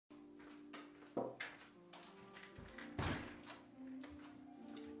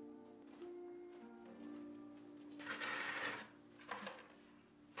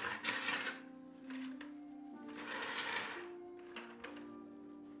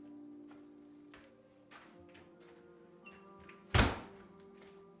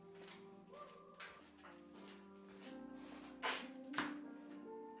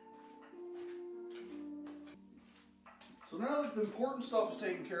now that the important stuff is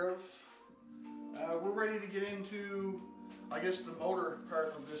taken care of, we're ready to get into, I guess, the motor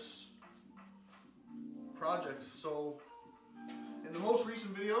part of this project. So in the most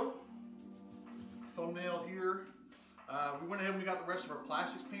recent video, thumbnail here, we went ahead and we got the rest of our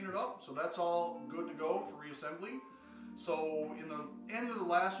plastics painted up, so that's all good to go for reassembly. So in the end of the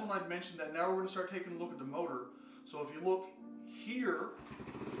last one, I'd mentioned that now we're going to start taking a look at the motor. So if you look here,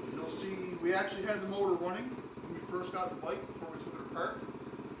 you'll see we actually had the motor running when we first got the bike before we took it apart.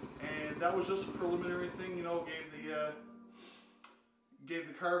 And that was just a preliminary thing, you know, gave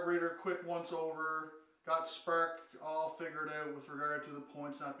the carburetor a quick once over, got spark all figured out with regard to the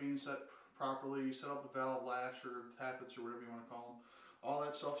points not being set properly, set up the valve latch or tappets or whatever you want to call them, all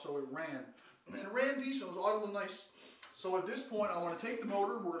that stuff, so it ran. And it ran decent, it was idling nice. So at this point, I want to take the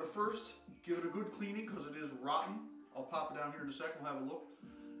motor, we're going to first give it a good cleaning because it is rotten. I'll pop it down here in a second, we'll have a look.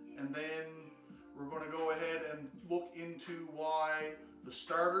 And then we're going to go ahead and look into why the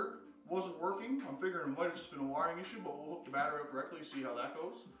starter wasn't working. I'm figuring it might have just been a wiring issue, but we'll hook the battery up correctly, see how that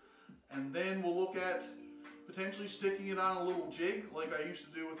goes. And then we'll look at potentially sticking it on a little jig like I used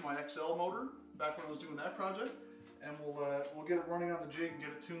to do with my XL motor back when I was doing that project. And we'll get it running on the jig and get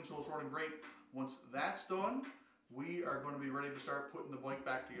it tuned so it's running great. Once that's done, we are going to be ready to start putting the bike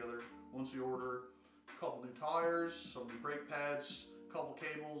back together once we order a couple new tires, some new brake pads, a couple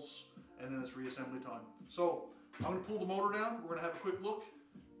cables, and then it's reassembly time. So I'm going to pull the motor down, we're going to have a quick look,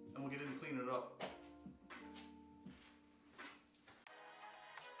 and we'll get into cleaning it up.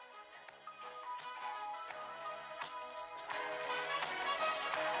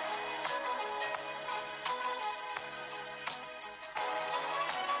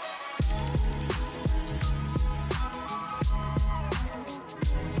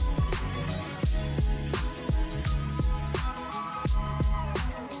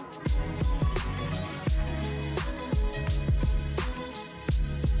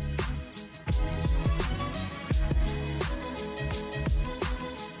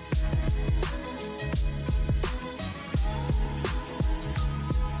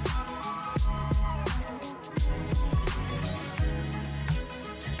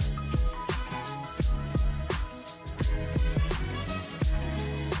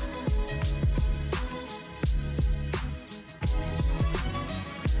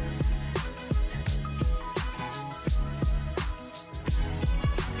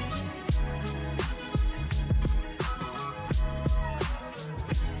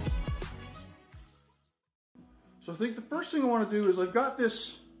 So I think the first thing I want to do is I've got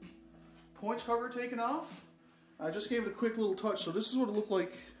this points cover taken off. I just gave it a quick little touch. So this is what it looked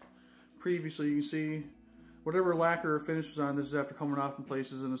like previously. You can see whatever lacquer or finish was on this is after coming off in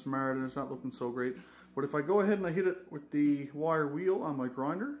places and it's marred and it's not looking so great. But if I go ahead and I hit it with the wire wheel on my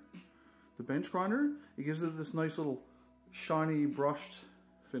grinder, the bench grinder, it gives it this nice little shiny brushed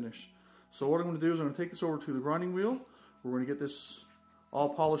finish. So what I'm going to do is I'm going to take this over to the grinding wheel. We're going to get this all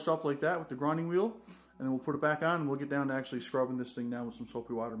polished up like that with the grinding wheel. And then we'll put it back on and we'll get down to actually scrubbing this thing down with some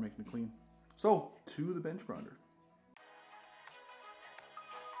soapy water, making it clean. So, to the bench grinder.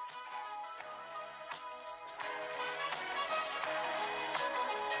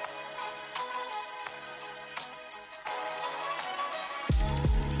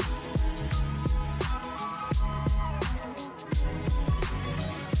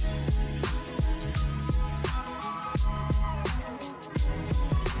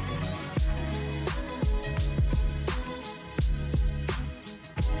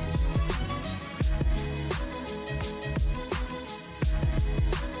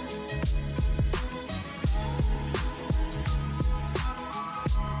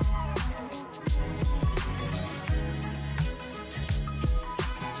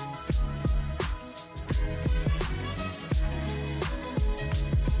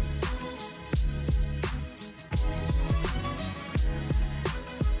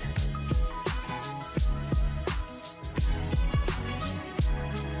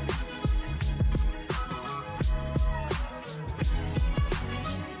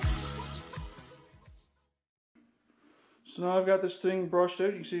 So now I've got this thing brushed out.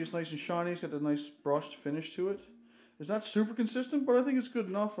 You can see it's nice and shiny. It's got the nice brushed finish to it. It's not super consistent, but I think it's good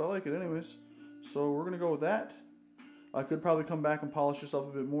enough. I like it anyways. So we're going to go with that. I could probably come back and polish this up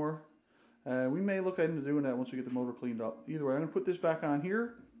a bit more. We may look into doing that once we get the motor cleaned up. Either way, I'm going to put this back on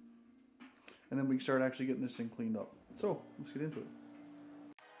here, and then we can start actually getting this thing cleaned up. So let's get into it.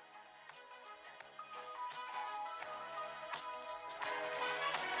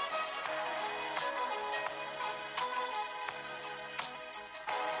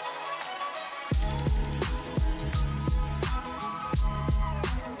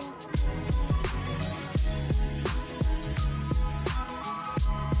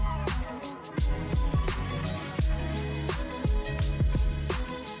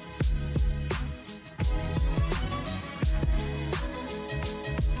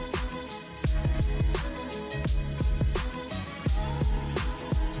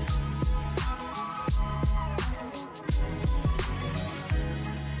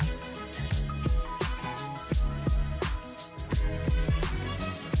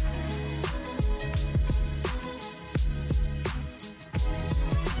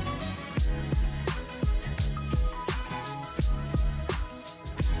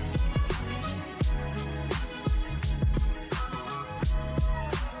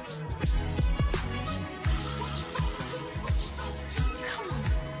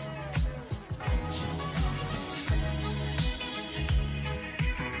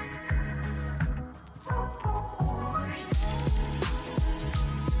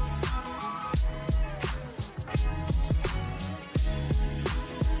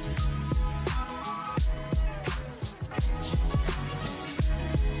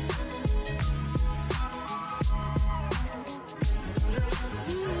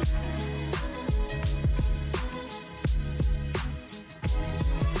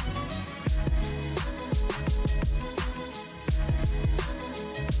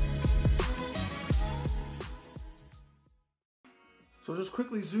 just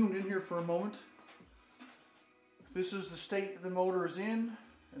quickly zoomed in here for a moment. This is the state that the motor is in,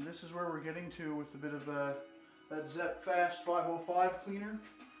 and this is where we're getting to with a bit of that Zep Fast 505 cleaner.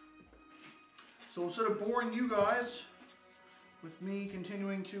 So instead of boring you guys with me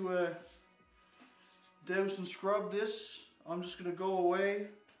continuing to douse and scrub this, I'm just going to go away,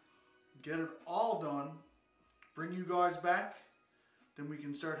 get it all done, bring you guys back, then we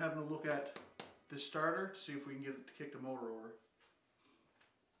can start having a look at this starter to see if we can get it to kick the motor over.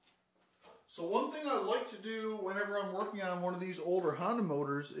 So one thing I like to do whenever I'm working on one of these older Honda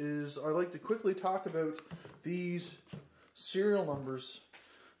motors is I like to quickly talk about these serial numbers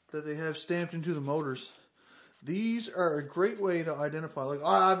that they have stamped into the motors. These are a great way to identify. Like,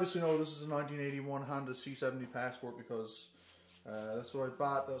 I obviously know this is a 1981 Honda C70 Passport because that's what I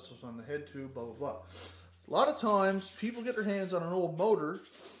bought. That's what's on the head tube, blah, blah, blah. A lot of times people get their hands on an old motor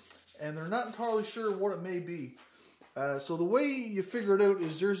and they're not entirely sure what it may be. So the way you figure it out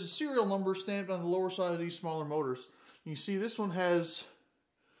is there's a serial number stamped on the lower side of these smaller motors. You see this one has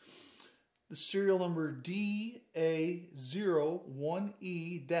the serial number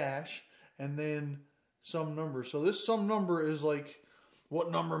DA01E- and then some number. So this some number is like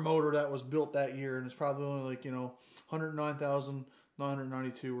what number motor that was built that year, and it's probably only like, you know,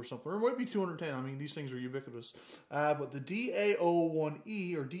 109,992 or something. Or it might be 210. I mean, these things are ubiquitous. But the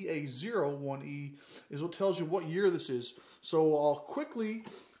DA01E or DA01E is what tells you what year this is. So I'll quickly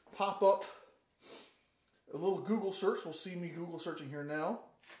pop up a little Google search. We'll see me Google searching here now.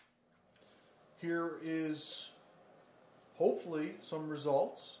 Here is hopefully some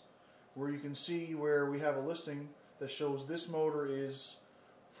results where you can see where we have a listing that shows this motor is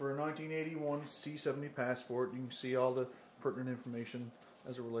for a 1981 C70 Passport. You can see all the pertinent information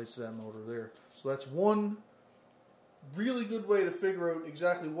as it relates to that motor there. So that's one really good way to figure out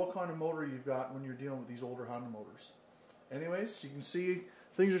exactly what kind of motor you've got when you're dealing with these older Honda motors. Anyways, you can see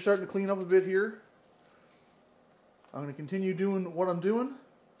things are starting to clean up a bit here. I'm going to continue doing what I'm doing,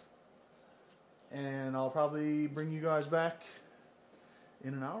 and I'll probably bring you guys back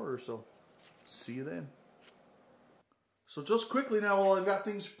in an hour or so. See you then. So just quickly now, while I've got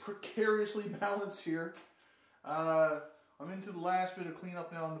things precariously balanced here, I'm into the last bit of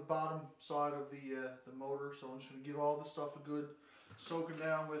cleanup now on the bottom side of the motor. So I'm just going to give all this stuff a good soaking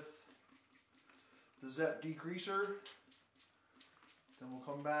down with the Zep degreaser. Then we'll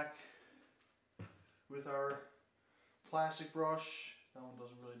come back with our plastic brush. That one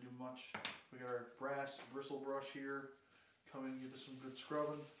doesn't really do much. We got our brass bristle brush here. Come in and give this some good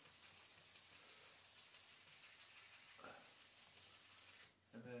scrubbing.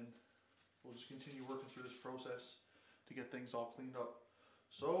 And then we'll just continue working through this process to get things all cleaned up.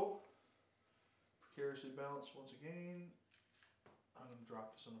 So, precariously balanced once again. I'm going to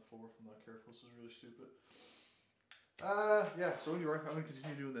drop this on the floor if I'm not careful. This is really stupid. Yeah, so anyway, I'm going to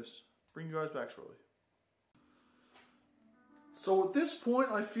continue doing this. Bring you guys back shortly. So at this point,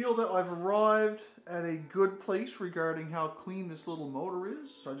 I feel that I've arrived at a good place regarding how clean this little motor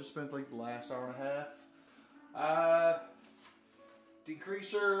is. So I just spent like the last hour and a half.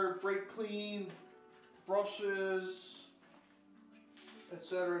 Degreaser, brake clean, brushes,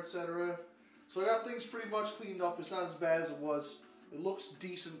 etc., etc. So I got things pretty much cleaned up. It's not as bad as it was. It looks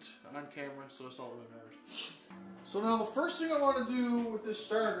decent on camera, so that's all that really matters. So now the first thing I want to do with this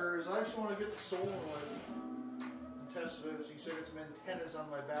starter is I actually want to get the solenoid and test it out. So you can see I got some antennas on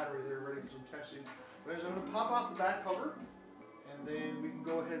my battery there ready for some testing. But I'm going to pop off the back cover, and then we can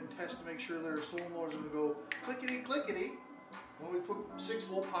go ahead and test to make sure that our solenoid is going to go clickety clickety when we put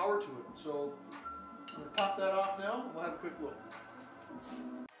 6-volt power to it. So I'm going to pop that off now, and we'll have a quick look.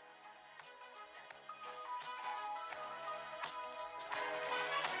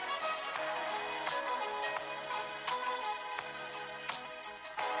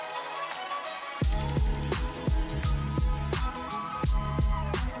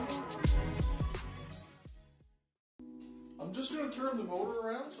 I'm just going to turn the motor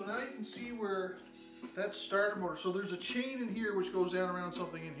around, so now you can see where that starter motor, so there's a chain in here which goes down around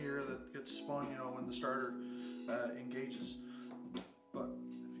something in here that gets spun, you know, when the starter engages. But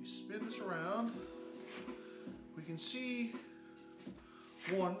if you spin this around, we can see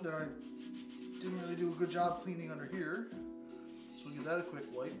one that I didn't really do a good job cleaning under here. So we'll give that a quick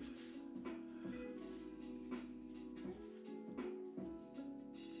wipe.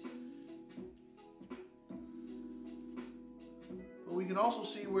 But we can also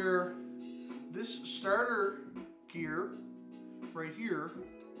see where this starter gear right here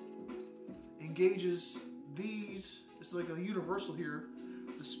engages these. It's like a universal here.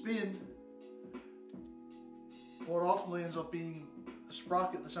 The spin, what ultimately ends up being a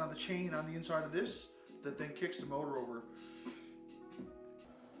sprocket that's on the chain on the inside of this that then kicks the motor over.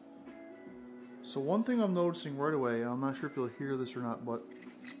 So one thing I'm noticing right away, I'm not sure if you'll hear this or not, but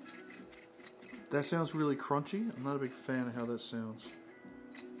that sounds really crunchy. I'm not a big fan of how that sounds.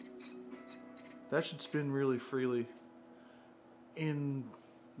 That should spin really freely, in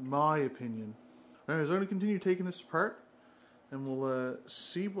my opinion. Anyways, I'm going to continue taking this apart, and we'll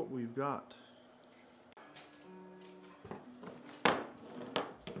see what we've got.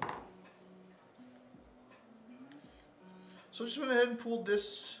 So I just went ahead and pulled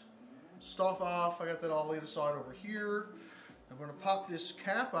this stuff off. I got that all laid aside over here. I'm going to pop this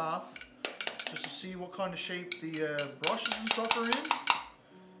cap off just to see what kind of shape the brushes and stuff are in.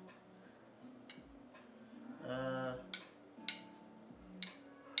 I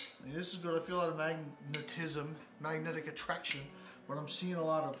mean, this is good. I feel a lot of magnetic attraction, but I'm seeing a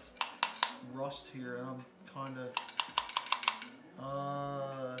lot of rust here, and I'm kind of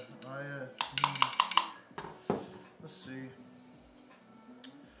let's see.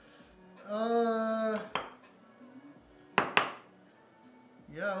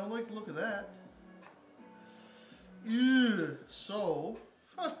 Yeah, I don't like the look of that. Ew. So,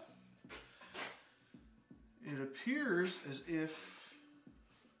 it appears as if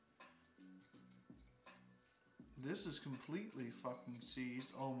this is completely fucking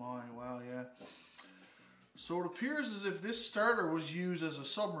seized. Oh my, wow, yeah. So it appears as if this starter was used as a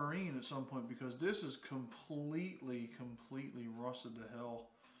submarine at some point, because this is completely rusted to hell.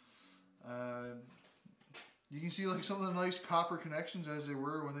 You can see like some of the nice copper connections as they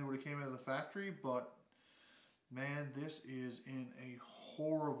were when they would have came out of the factory, but man, this is in a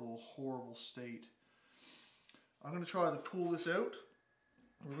horrible state. I'm going to try to pull this out.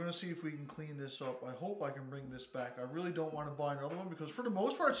 We're going to see if we can clean this up. I hope I can bring this back. I really don't want to buy another one because for the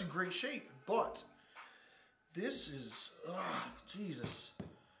most part it's in great shape, but this is, Jesus.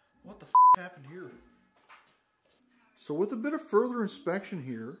 What the f happened here? So with a bit of further inspection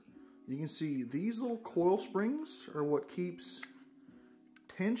here, you can see these little coil springs are what keeps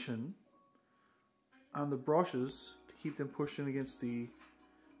tension on the brushes to keep them pushed in against the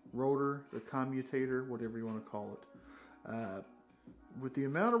rotor, the commutator, whatever you want to call it. With the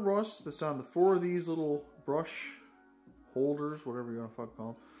amount of rust that's on the 4 of these little brush holders, whatever you want to fuck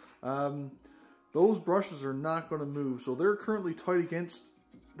call them, those brushes are not going to move. So they're currently tight against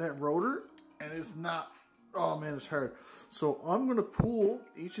that rotor, and it's not, oh man, it's hard. So I'm going to pull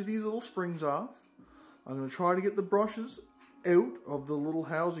each of these little springs off. I'm going to try to get the brushes out of the little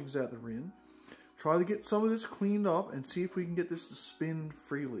housings that they're in. Try to get some of this cleaned up and see if we can get this to spin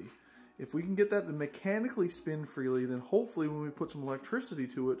freely. If we can get that to mechanically spin freely, then hopefully when we put some electricity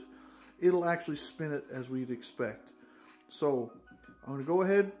to it, it'll actually spin it as we'd expect. So I'm going to go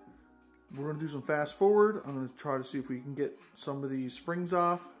ahead. We're going to do some fast forward. I'm going to try to see if we can get some of these springs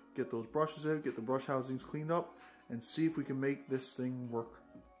off, get those brushes out, get the brush housings cleaned up, and see if we can make this thing work.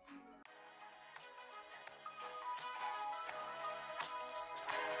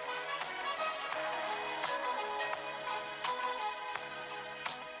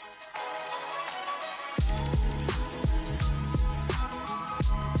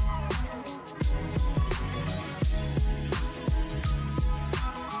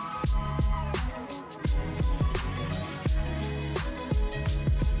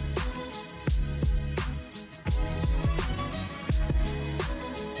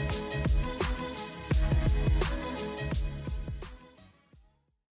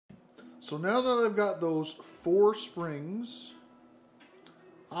 So now that I've got those 4 springs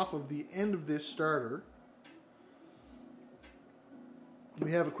off of the end of this starter, we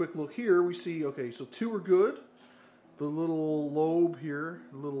have a quick look here. We see, okay, so 2 are good. The little lobe here,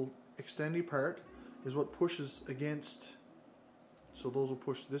 the little extendy part, is what pushes against, so those will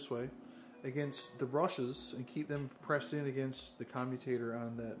push this way, against the brushes and keep them pressed in against the commutator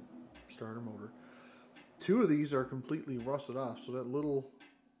on that starter motor. 2 of these are completely rusted off, so that little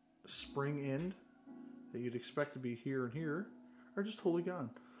spring end that you'd expect to be here and here are just totally gone.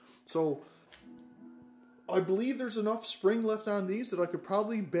 So I believe there's enough spring left on these that I could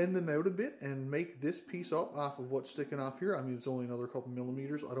probably bend them out a bit and make this piece up off of what's sticking off here. I mean, it's only another couple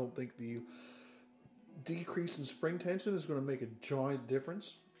millimeters. I don't think the decrease in spring tension is going to make a giant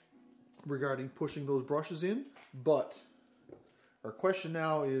difference regarding pushing those brushes in, but our question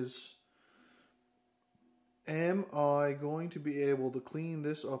now is, am I going to be able to clean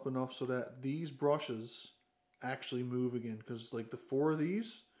this up enough so that these brushes actually move again? Because like the 4 of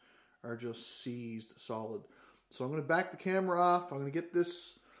these are just seized solid. So I'm going to back the camera off. I'm going to get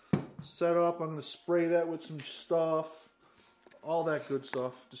this set up. I'm going to spray that with some stuff, all that good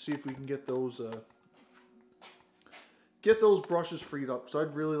stuff, to see if we can get those brushes freed up. Because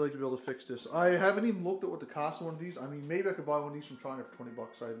I'd really like to be able to fix this. I haven't even looked at what the cost of one of these. I mean, maybe I could buy one of these from China for 20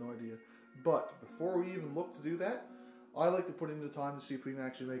 bucks. I have no idea. But before we even look to do that, I like to put in the time to see if we can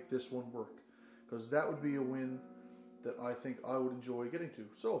actually make this one work, because that would be a win that I think I would enjoy getting to.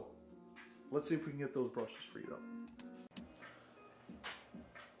 So let's see if we can get those brushes freed up.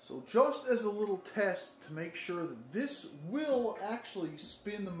 So just as a little test to make sure that this will actually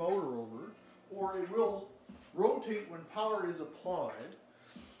spin the motor over, or it will rotate when power is applied,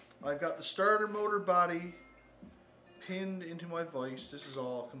 I've got the starter motor body pinned into my vise. This is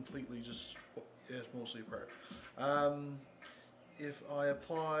all completely just, it's mostly apart. If I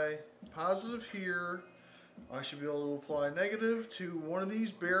apply positive here, I should be able to apply negative to one of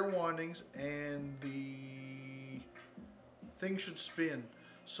these bare windings and the thing should spin.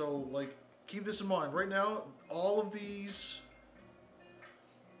 So like, keep this in mind. Right now, all of these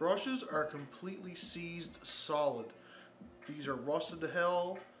brushes are completely seized solid. These are rusted to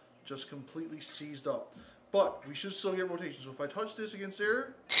hell, just completely seized up. But we should still get rotation. So if I touch this against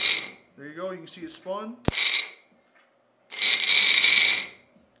there, there you go, you can see it spun.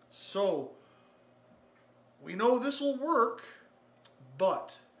 So we know this will work,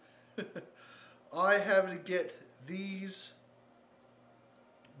 but I have to get these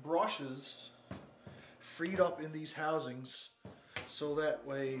brushes freed up in these housings, so that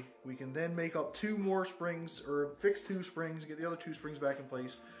way we can then make up 2 more springs, or fix 2 springs, get the other 2 springs back in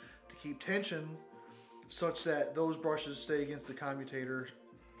place to keep tension, such that those brushes stay against the commutator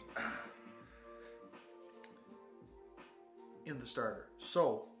in the starter.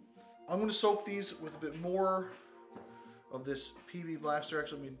 So I'm going to soak these with a bit more of this PB Blaster.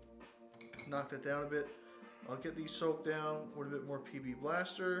 Actually, let me knock that down a bit. I'll get these soaked down with a bit more PB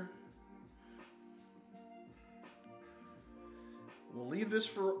Blaster. We'll leave this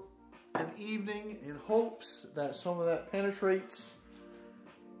for an evening in hopes that some of that penetrates,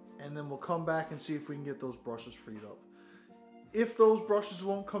 and then we'll come back and see if we can get those brushes freed up. If those brushes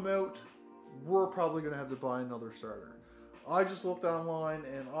won't come out, we're probably going to have to buy another starter. I just looked online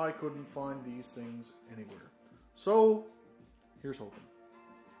and I couldn't find these things anywhere. So here's hoping.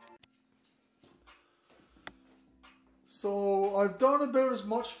 So I've done about as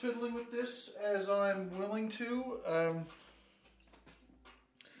much fiddling with this as I'm willing to.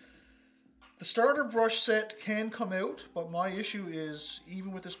 The starter brush set can come out, but my issue is,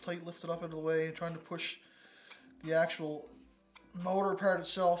 even with this plate lifted up out of the way and trying to push the actual motor part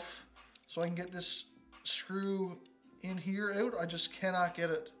itself so I can get this screw in here out, I just cannot get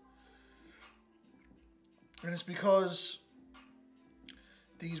it. And it's because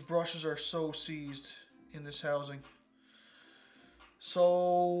these brushes are so seized in this housing.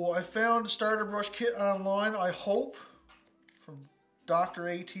 So I found a starter brush kit online, I hope, from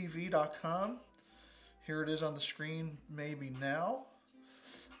dratv.com. Here it is on the screen, maybe now.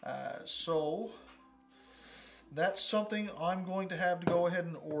 So that's something I'm going to have to go ahead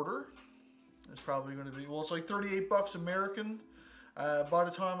and order. It's probably going to be, well, it's like 38 bucks American. By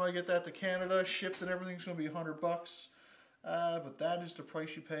the time I get that to Canada, shipped and everything's going to be 100 bucks. But that is the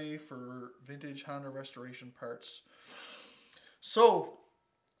price you pay for vintage Honda restoration parts. So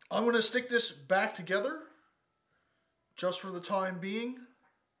I'm going to stick this back together just for the time being.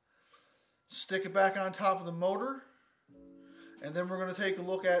 Stick it back on top of the motor. And then we're going to take a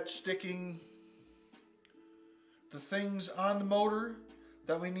look at sticking the things on the motor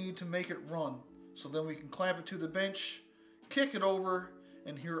that we need to make it run. So then we can clamp it to the bench, kick it over,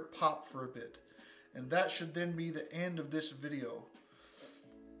 and hear it pop for a bit. And that should then be the end of this video.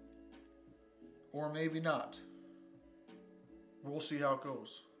 Or maybe not. We'll see how it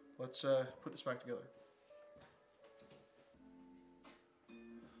goes. Let's put this back together.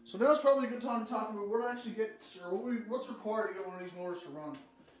 So now's probably a good time to talk about what actually gets, or what's required to get one of these motors to run.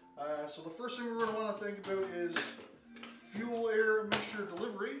 So the first thing we're going to want to think about is fuel air mixture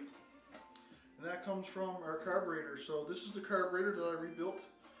delivery. And that comes from our carburetor. So this is the carburetor that I rebuilt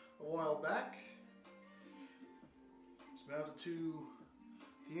a while back. It's mounted to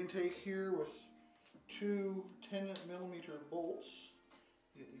the intake here with 2 10mm bolts.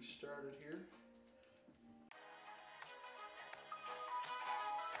 Get these started here.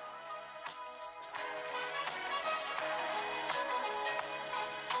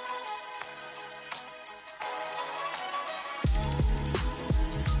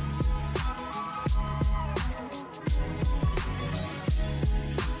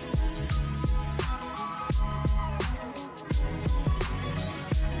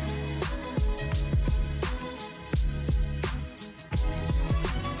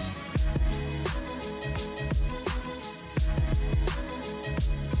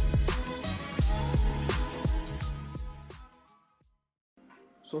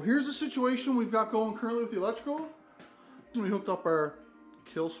 So here's the situation we've got going currently with the electrical. We hooked up our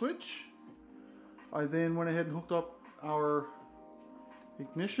kill switch I then went ahead and hooked up our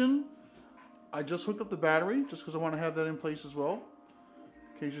ignition. I just hooked up the battery just because I want to have that in place as well,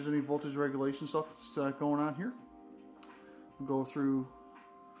 in case there's any voltage regulation stuff going on here. Go through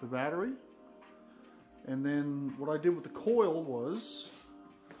the battery, and then what I did with the coil was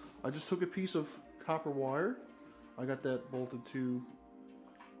I just took a piece of copper wire. I got that bolted to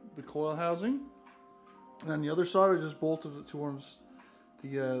the coil housing, and on the other side I just bolted it to one of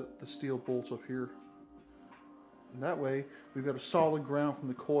the steel bolts up here. And that way we've got a solid ground from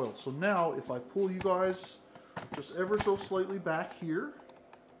the coil. So now if I pull you guys just ever so slightly back here,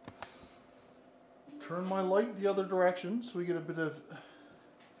 turn my light the other direction so we get a bit of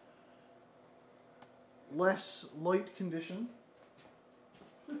less light condition.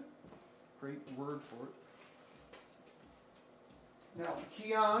 Great word for it. Now the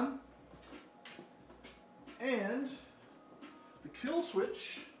key on and the kill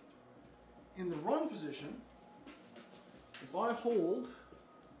switch in the run position. If I hold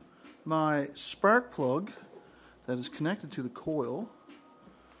my spark plug that is connected to the coil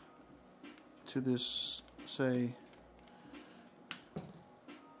to this, say,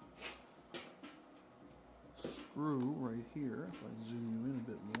 screw right here, if I zoom you in a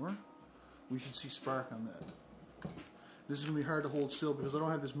bit more, we should see spark on that. This is going to be hard to hold still because I don't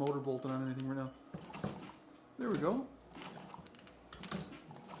have this motor bolted on anything right now. There we go.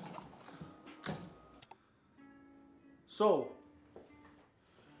 So,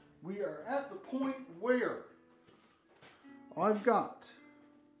 we are at the point where I've got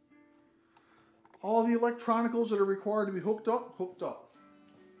all the electronicals that are required to be hooked up.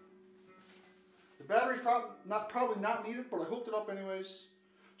 The battery's probably not needed, but I hooked it up anyways,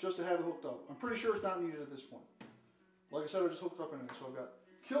 just to have it hooked up. I'm pretty sure it's not needed at this point. Like I said, I just hooked it up anyway. So I've got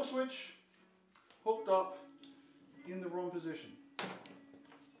kill switch hooked up in the run position.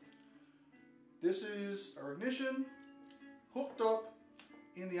 This is our ignition hooked up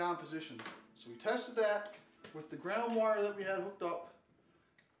in the on position. So we tested that with the ground wire that we had hooked up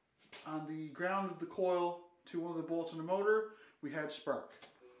on the ground of the coil to one of the bolts in the motor. We had spark.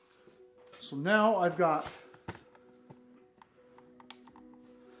 So now I've got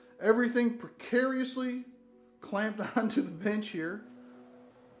everything precariously clamped onto the bench here,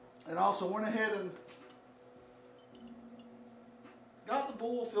 and also went ahead and got the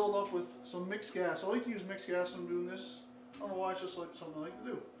bowl filled up with some mixed gas. I like to use mixed gas when I'm doing this. I don't know why, it's just like something I like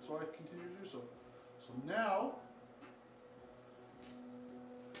to do, so I continue to do so. So now,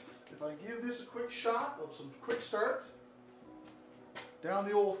 if I give this a quick shot of some quick start down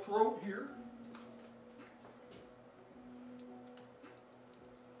the old throat here,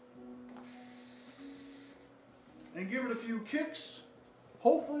 and give it a few kicks,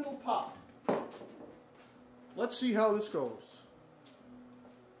 hopefully it'll pop. Let's see how this goes.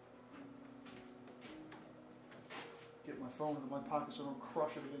 Get my phone into my pocket so I don't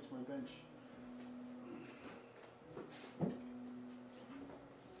crush it against my bench.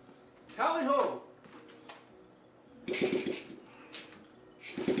 Tally ho!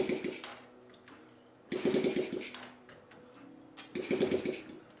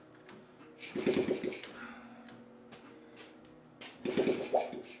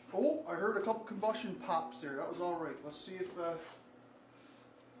 Oh, I heard a couple combustion pops there. That was all right. Let's see if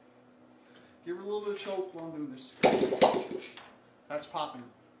give her a little bit of choke while I'm doing this. That's popping.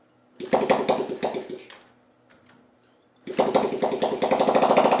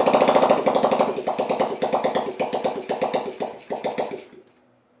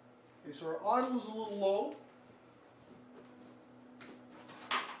 Okay, so our idle is a little low.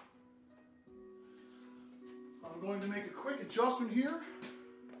 I'm going to make a quick adjustment here.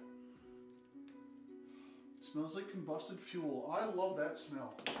 Smells like combusted fuel. I love that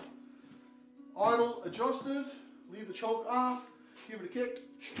smell. Idle, adjusted, leave the choke off, give it a kick.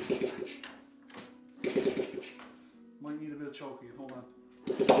 Might need a bit of choking, hold on.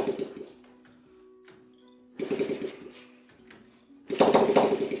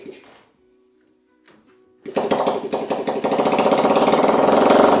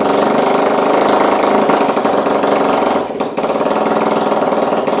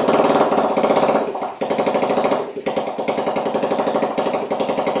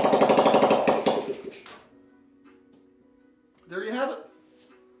 There you have it.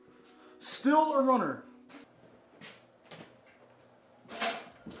 Still a runner. So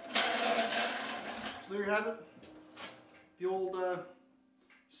there you have it. The old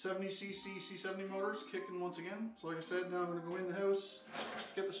 70cc C70 motors kicking once again. So like I said, now I'm going to go in the house,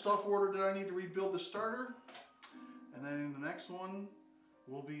 get the stuff ordered that I need to rebuild the starter. And then in the next one,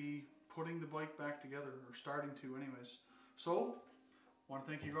 we'll be putting the bike back together, or starting to anyways. So, I want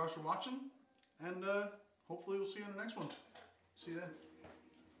to thank you guys for watching. And hopefully we'll see you in the next one. See you then.